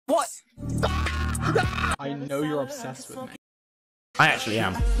I know you're obsessed with me. I actually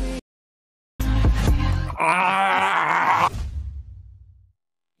am.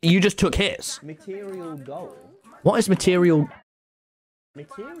 You just took hits. Material goal. What is material?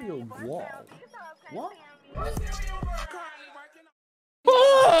 Material wall. What?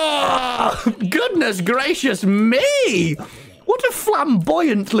 Oh, goodness gracious me! What a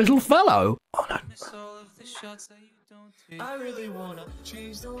flamboyant little fellow. Oh no. I really wanna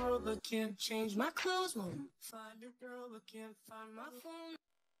change the world, but can't change my clothes. Wanna find a girl, but can't find my phone.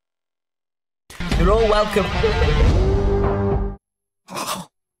 You're all welcome.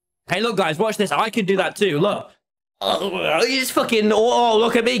 Hey, look, guys, watch this. I can do that too. Look. Oh, it's fucking. Oh,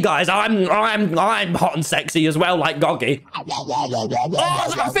 look at me, guys. I'm hot and sexy as well, like Goggy.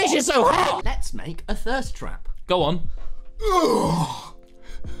 Oh, that fish is so hot. Let's make a thirst trap. Go on.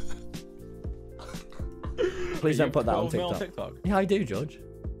 Please don't put that on TikTok. TikTok. Yeah, I do, George.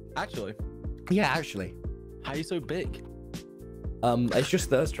 Actually. Yeah, actually. How are you so big? It's just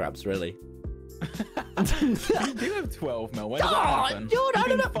thirst traps, really. You do have 12 mil. When did that happen? Dude, I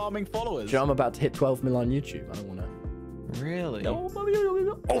don't know. Farming followers. Joe, I'm about to hit 12 mil on YouTube. I don't want to. Really? Oh,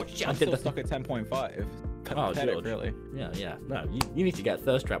 shit. I'm still stuck at 10.5. Pathetic, George. really. Yeah. No, you need to get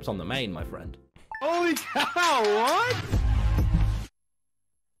thirst traps on the main, my friend. Holy cow, what?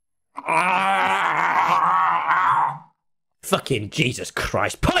 Fucking Jesus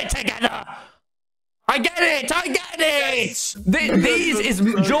Christ. Pull it together! I get it! These is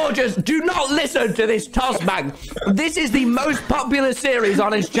George's. Do not listen to this toss bag. This is the most popular series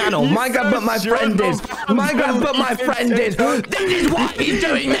on his channel. My God, but my friend is. My God, but my friend is. This is why he's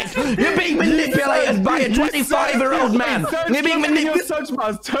doing this. You're being manipulated by a 25-year-old man. You're being manipulated. Search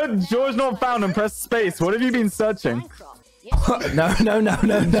bar. Turn George Not Found and press space. What have you been searching? No.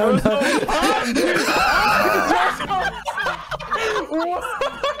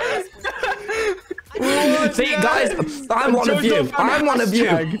 See, guys, I'm one of you. I'm one of you.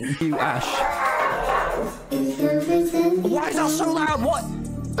 You Ash. Why is that so loud? What?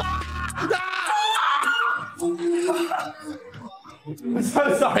 I'm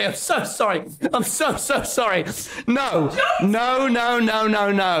so sorry. I'm so sorry. No.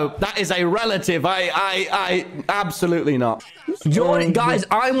 That is a relative. I absolutely not. Jordan, guys,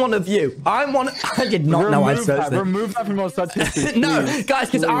 I'm one of you. I did not know I searched this. Remove that from your search history. No, guys,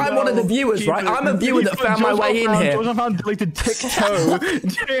 because I'm one of the viewers, right? I'm a viewer that found my way in here. George Not Found deleted TikTok.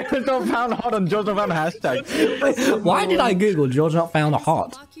 George Not Found hot on George Not Found hashtag. Why did I Google George Not Found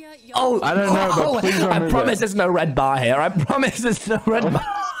hot? Oh, I don't know, but please I promise there's no red bar here. I promise there's no red bar.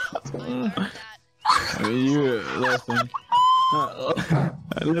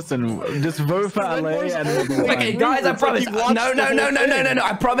 Listen, just vote for LA and okay, guys, I promise. No.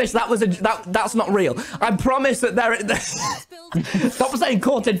 I promise that's not real. I promise that Stop saying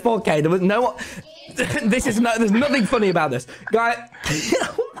caught in 4K. There was no. There's nothing funny about this, guy.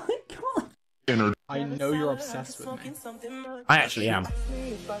 Oh my God. I know you're obsessed with me. I actually am.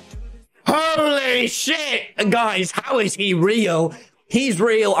 Holy shit, guys! How is he real? He's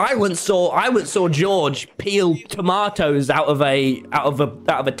real. I once saw George peel tomatoes out of a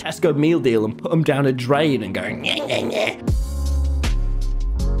Tesco meal deal and put them down a drain and going. Nyeh, nyeh, nyeh.